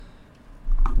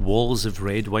Walls of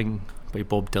Red Wing by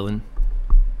Bob Dylan.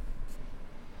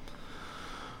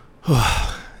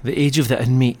 The age of the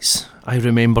inmates I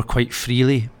remember quite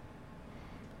freely.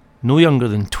 No younger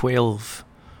than 12,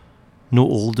 no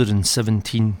older than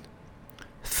 17.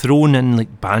 Thrown in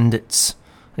like bandits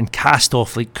and cast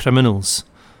off like criminals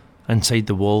inside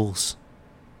the walls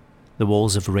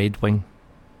of Red Wing.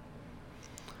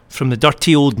 From the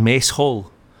dirty old mess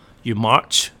hall, you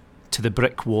march to the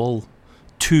brick wall,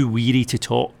 too weary to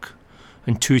talk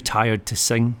and too tired to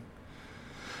sing.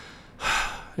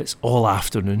 It's all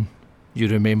afternoon. You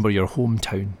remember your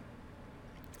hometown.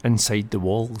 Inside the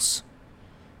walls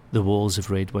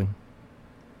of Red Wing.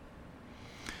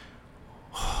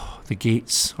 The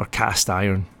gates are cast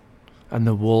iron and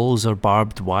the walls are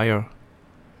barbed wire.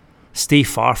 Stay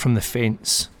far from the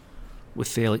fence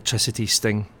with the electricity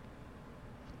sting.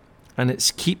 And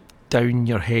it's keep down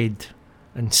your head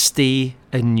and stay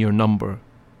in your number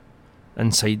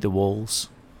inside the walls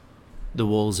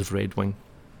of Red Wing.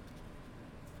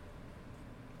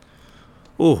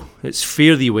 Oh, it's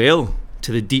fare thee well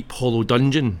to the deep hollow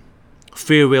dungeon,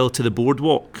 farewell to the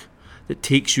boardwalk that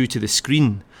takes you to the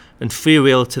screen, and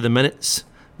farewell to the minutes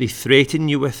they threaten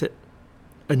you with it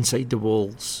inside the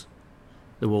walls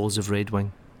of Red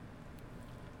Wing.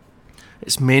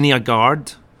 It's many a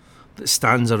guard that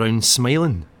stands around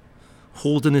smiling,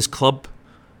 holding his club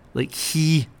like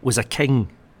he was a king,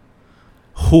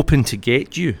 hoping to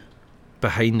get you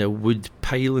behind a wood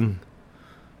piling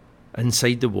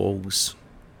inside the walls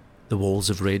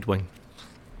of Red Wing.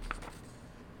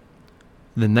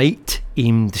 The night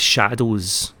aimed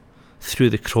shadows through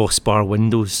the crossbar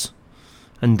windows,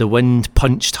 and the wind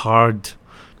punched hard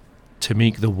to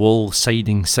make the wall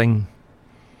siding sing.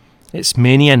 It's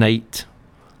many a night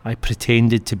I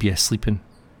pretended to be a-sleeping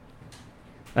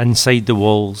inside the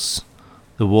walls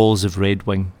of Red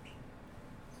Wing.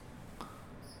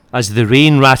 As the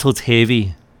rain rattled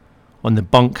heavy on the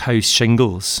bunkhouse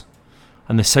shingles,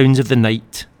 and the sounds of the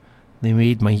night, they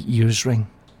made my ears ring,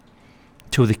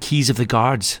 till the keys of the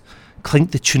guards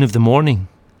clinked the tune of the morning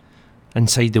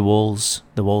inside the walls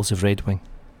of Red Wing.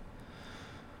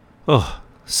 Oh,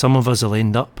 some of us'll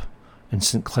end up in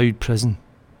St Cloud Prison,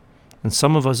 and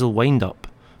some of us'll wind up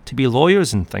to be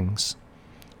lawyers and things,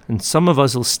 and some of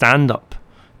us'll stand up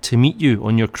to meet you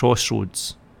on your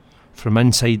crossroads from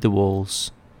inside the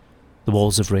walls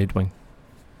of Red Wing.